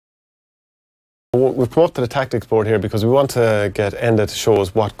we've come up to the tactics board here because we want to get Enda to show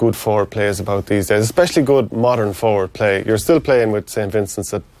us what good forward play is about these days, especially good modern forward play. You're still playing with St.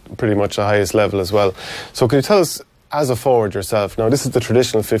 Vincent's at pretty much the highest level as well. So can you tell us, as a forward yourself, now this is the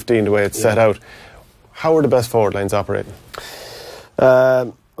traditional 15, the way it's set out, how are the best forward lines operating?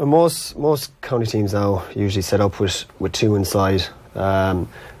 Most county teams now usually set up with two inside.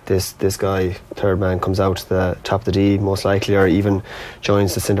 This guy, third man, comes out to the top of the D most likely, or even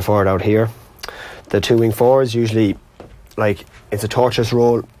joins the centre forward out here. The two wing forwards usually, like, it's a torturous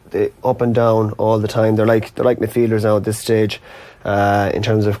role, up and down all the time. They're like midfielders now at this stage, in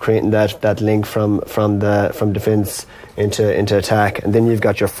terms of creating that link from defence into attack. And then you've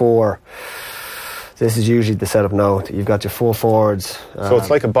got your four. This is usually the setup now. You've got your four forwards. So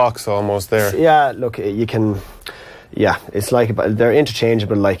it's like a box almost there. Yeah, look, you can. Yeah, it's like they're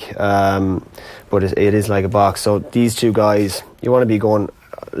interchangeable, like, but it is like a box. So these two guys, you want to be going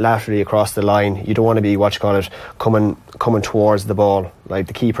laterally across the line. You don't want to be, coming towards the ball. Like,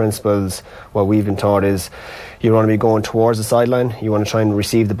 the key principles, what we've been taught is, you want to be going towards the sideline. You want to try and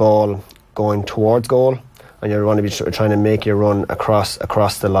receive the ball going towards goal, and you want to be trying to make your run across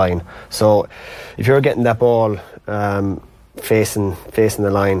the line. So if you're getting that ball facing the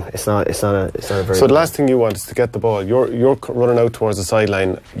line, it's not a very. So the last thing you want is to get the ball. You're running out towards the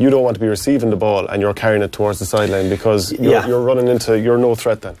sideline. You don't want to be receiving the ball and you're carrying it towards the sideline because you're running into, you're no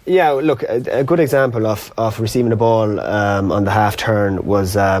threat then. Yeah, look, a good example of receiving the ball on the half turn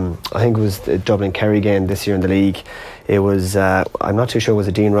was, I think it was the Dublin Kerry game this year in the league. It was, I'm not too sure, was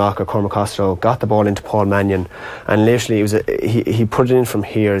it Dean Rock or Cormac Costello, got the ball into Paul Mannion, and literally he put it in from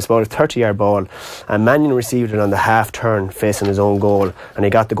here. It's about a 30-yard ball, and Mannion received it on the half turn facing his own goal, and he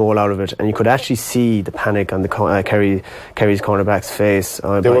got the goal out of it, and you could actually see the panic on the Kerry's cornerback's face.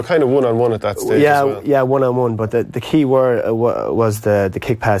 They were kind of one-on-one at that stage as well. Yeah, one-on-one, but the key word was the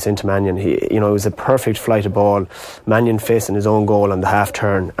kick pass into Mannion. It was a perfect flight of ball, Mannion facing his own goal on the half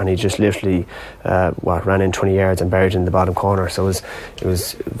turn, and he just literally ran in 20 yards and buried in the bottom corner. So it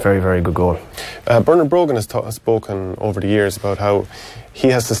was a very, very good goal. Bernard Brogan has spoken over the years about how he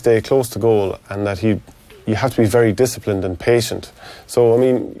has to stay close to goal and that you have to be very disciplined and patient. So, I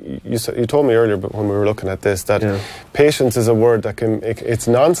mean, you told me earlier when we were looking at this that patience is a word that it's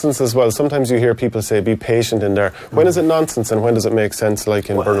nonsense as well. Sometimes you hear people say be patient in there. When is it nonsense and when does it make sense, like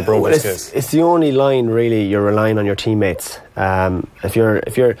in Bernard Brogan's case? It's the only line really you're relying on your teammates. If you're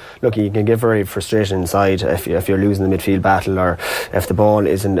look, you can get very frustrated inside if you're losing the midfield battle, or if the ball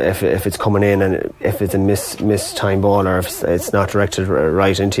isn't, if it's coming in and if it's a mistimed ball, or if it's not directed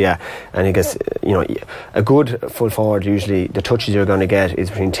right into you. And I guess a good full forward, usually the touches you're going to get is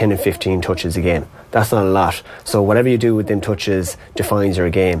between 10 and 15 touches a game. That's not a lot. So whatever you do with them touches defines your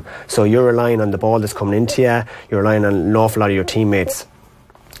game. So you're relying on the ball that's coming into you. You're relying on an awful lot of your teammates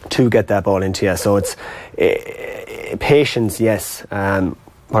to get that ball into you. So it's patience, yes. But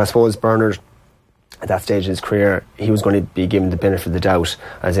I suppose Bernard, at that stage in his career, he was going to be given the benefit of the doubt,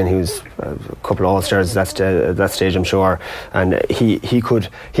 as in he was a couple of All-Stars at that stage, I'm sure, and he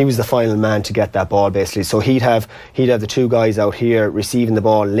was the final man to get that ball, basically. So he'd have the two guys out here receiving the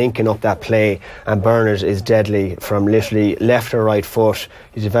ball, linking up that play, and Bernard is deadly from literally left or right foot.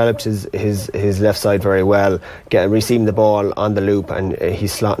 He developed his left side very well, receiving the ball on the loop, and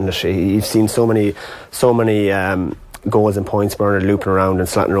he's slotting it. You've seen so many goals and points, Bernard looping around and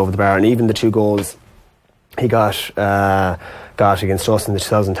slotting it over the bar, and even the two goals he got against us in the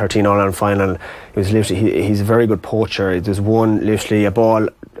 2013 All-Ireland final. It was literally, he's a very good poacher. There's one, literally a ball,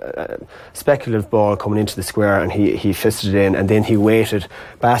 speculative ball coming into the square, and he fisted it in, and then he waited.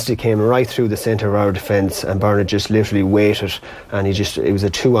 Basti came right through the centre of our defence, and Bernard just literally waited, and it was a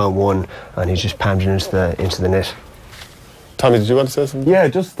 2-on-1, and he just panned it into the net. Tommy, did you want to say something? Yeah,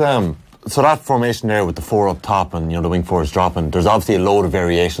 just so that formation there with the four up top and the wing forwards dropping, there's obviously a load of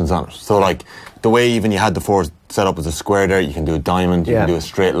variations on it. So like the way even you had the forwards set up as a square there, you can do a diamond, you can do a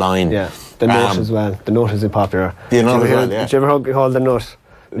straight line. Yeah, the nut as well. The nut is popular. The nut as well, yeah. Did you ever call the nut?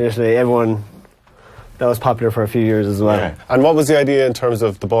 Literally everyone, that was popular for a few years as well. Yeah. And what was the idea in terms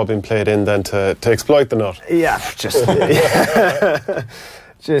of the ball being played in then to exploit the nut? Yeah,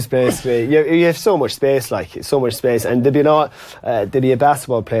 just basically, you have so much space, and there'd be a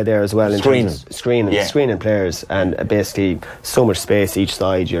basketball play there as well. Screening players, and basically so much space each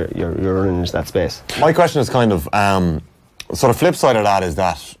side. You're running into that space. My question is kind of sort of flip side of that is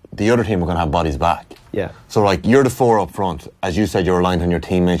that the other team are going to have bodies back. Yeah. So like you're the four up front, as you said, you're reliant on your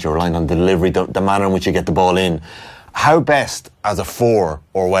teammates, you're reliant on delivery, the manner in which you get the ball in. how best as a 4,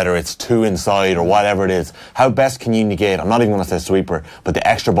 or whether it's 2 inside or whatever it is, how best can you negate, I'm not even going to say sweeper, but the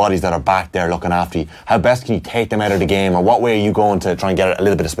extra bodies that are back there looking after you, how best can you take them out of the game, or what way are you going to try and get a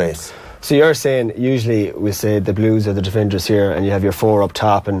little bit of space? So you're saying usually we say the Blues are the defenders here, and you have your 4 up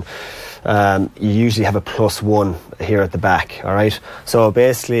top, and you usually have a +1 here at the back, alright? So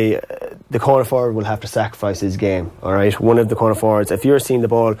basically the corner forward will have to sacrifice his game, alright? One of the corner forwards, if you're seeing the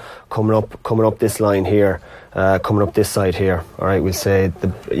ball coming up this line here, coming up this side here, alright, we'll say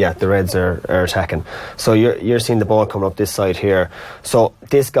the Reds are attacking. So you're seeing the ball coming up this side here. So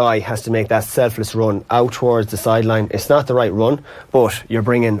this guy has to make that selfless run out towards the sideline. It's not the right run, but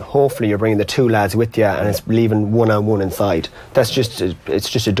hopefully you're bringing the 2 lads with you, and it's leaving 1-on-1 inside. It's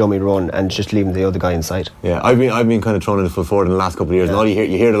just a dummy run, and just leaving the other guy inside. Yeah, I've been kind of thrown in the full forward in the last couple of years, and all you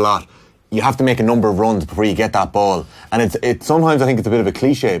hear it a lot. You have to make a number of runs before you get that ball, and it's sometimes I think it's a bit of a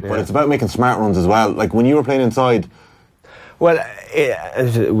cliche, but it's about making smart runs as well. Like when you were playing inside. Well,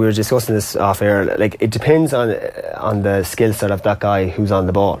 we were discussing this off air. Like, it depends on the skill set of that guy who's on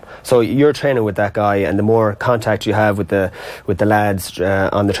the ball. So you're training with that guy, and the more contact you have with the lads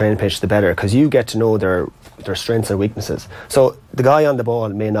on the training pitch, the better, because you get to know their strengths and weaknesses. So the guy on the ball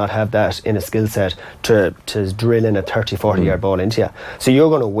may not have that in a skill set to drill in a 30-40 yard ball into you. So you're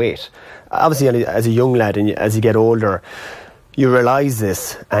going to wait. Obviously, as a young lad, and as you get older, you realise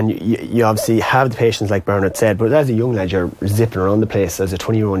this, and you obviously have the patience, like Bernard said, but as a young lad you're zipping around the place as a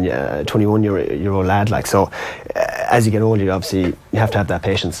 21-year-old lad, like. So as you get older, you have to have that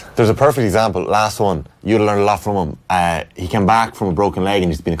patience. There's a perfect example, last one, you'll learn a lot from him. He came back from a broken leg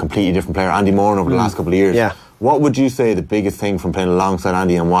and he's been a completely different player. Andy Moran over the last couple of years. Yeah. What would you say the biggest thing from playing alongside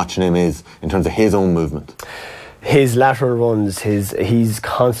Andy and watching him is in terms of his own movement? His lateral runs, he's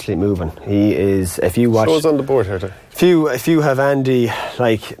constantly moving. He is, if you watch... Shows on the board here, too. If you have Andy,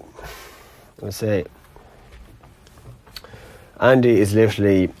 like, let's say, Andy is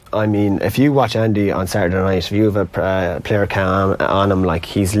literally, I mean, if you watch Andy on Saturday night, if you have a player cam on him, like,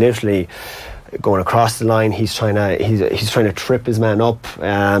 he's literally going across the line. He's trying to trip his man up.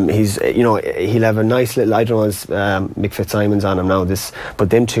 He'll have a nice little, I don't know, Mick Fitzsimon's on him now, but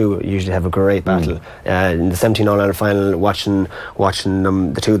them two usually have a great battle. In the 17 All-Ireland final, watching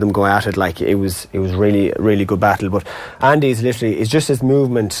them, the two of them go at it, like, it was really, really good battle. But Andy's literally, it's just his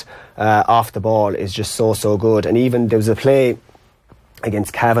movement off the ball is just so good. And even there was a play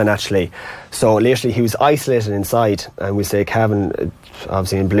against Cavan, actually. So literally he was isolated inside, and we say Cavan,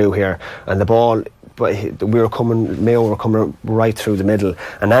 obviously in blue here, and the ball, but Mayo were coming right through the middle,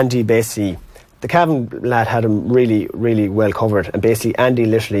 and Andy basically, the Cavan lad had him really, really well covered, and basically Andy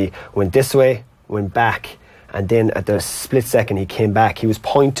literally went this way, went back, and then at the split second he came back. He was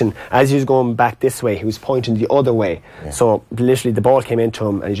pointing, as he was going back this way, he was pointing the other way. Yeah. So literally the ball came into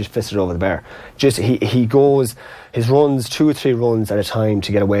him and he just fisted over the bar. Just he goes, his runs 2 or 3 runs at a time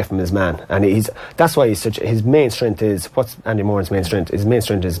to get away from his man, and that's why his main strength is, what's Andy Moran's main strength? His main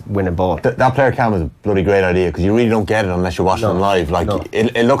strength is winning ball. That player cam is a bloody great idea, because you really don't get it unless you're watching him live. Like,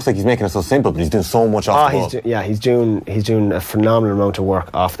 it looks like he's making it so simple, but he's doing so much off the ball. He's doing a phenomenal amount of work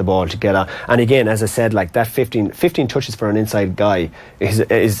off the ball to get on. And again, as I said, like, that 15 touches for an inside guy is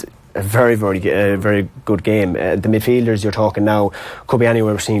a very, very good game. The midfielders you're talking now could be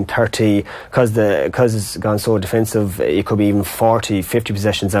anywhere between 30, because it's gone so defensive, it could be even 40, 50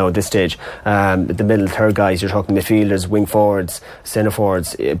 possessions now at this stage. The middle third guys, you're talking midfielders, wing forwards, centre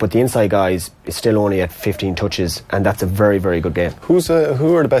forwards, but the inside guys is still only at 15 touches, and that's a very, very good game. Who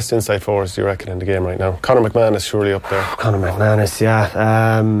are the best inside forwards, do you reckon, in the game right now? Conor McManus surely up there. Conor McManus,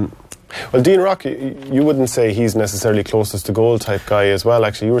 yeah. Well, Dean Rock, you wouldn't say he's necessarily closest to goal type guy as well.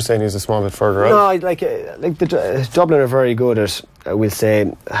 Actually, you were saying he's a small bit further out. No, like the Dublin are very good at, we'll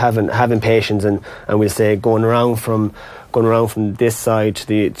say, having patience, and we'll say going around from this side to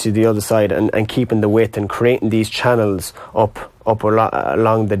the other side, and keeping the width and creating these channels up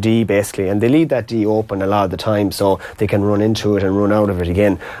along the D, basically, and they leave that D open a lot of the time, so they can run into it and run out of it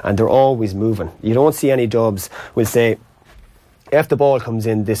again, and they're always moving. You don't see any dubs. We'll say, if the ball comes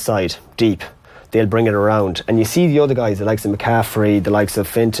in this side, deep, they'll bring it around. And you see the other guys, the likes of McCaffrey, the likes of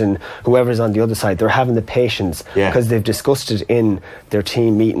Finton, whoever's on the other side, they're having the patience, because they've discussed it in their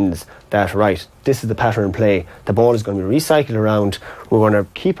team meetings that, right, this is the pattern play. The ball is going to be recycled around. We're going to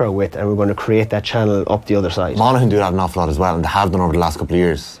keep our width, and we're going to create that channel up the other side. Monaghan do that an awful lot as well, and they have done over the last couple of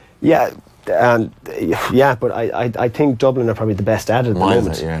years. Yeah. But I think Dublin are probably the best at it at the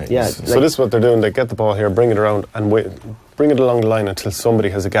moment. Yeah. So this is what they're doing. They get the ball here, bring it around, and wait. bring it along the line until somebody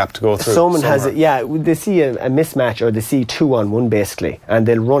has a gap to go through. Someone has it, yeah. They see a mismatch, or they see 2-on-1 basically, and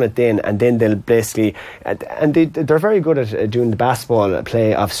they'll run it then, and then they'll basically, and they're very good at doing the basketball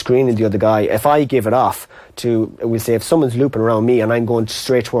play of screening the other guy. If I give it off to, we'll say, if someone's looping around me and I'm going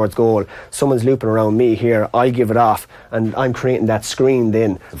straight towards goal, someone's looping around me here, I give it off, and I'm creating that screen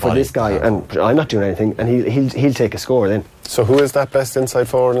then for this guy, and I'm not doing anything, and he'll take a score then. So who is that best inside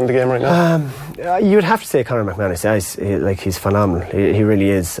forward in the game right now? You would have to say Conor McManus. He's phenomenal. He really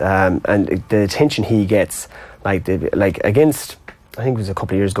is, and the attention he gets, like against, I think it was a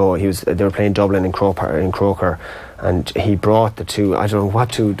couple of years ago, they were playing Dublin in Croker, and he brought the two, I don't know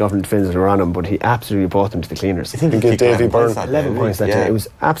what two Dublin defenders were on him, but he absolutely brought them to the cleaners. I think he gave Davy Byrne 11 points that day. It was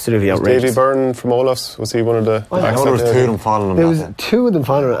absolutely outrageous. Davy Byrne from Olaf's, was he one of the... I know there was two of them following him. There was two of them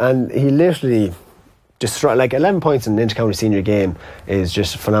following him, and he literally... like 11 points in an inter-county senior game is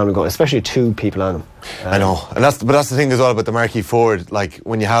just phenomenal goal, especially two people on him. I know, and that's the thing as well about the marquee forward. Like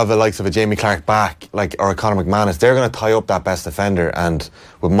when you have the likes of a Jamie Clark back, like, or a Conor McManus, they're going to tie up that best defender. And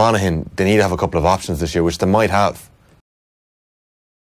with Monaghan, they need to have a couple of options this year, which they might have.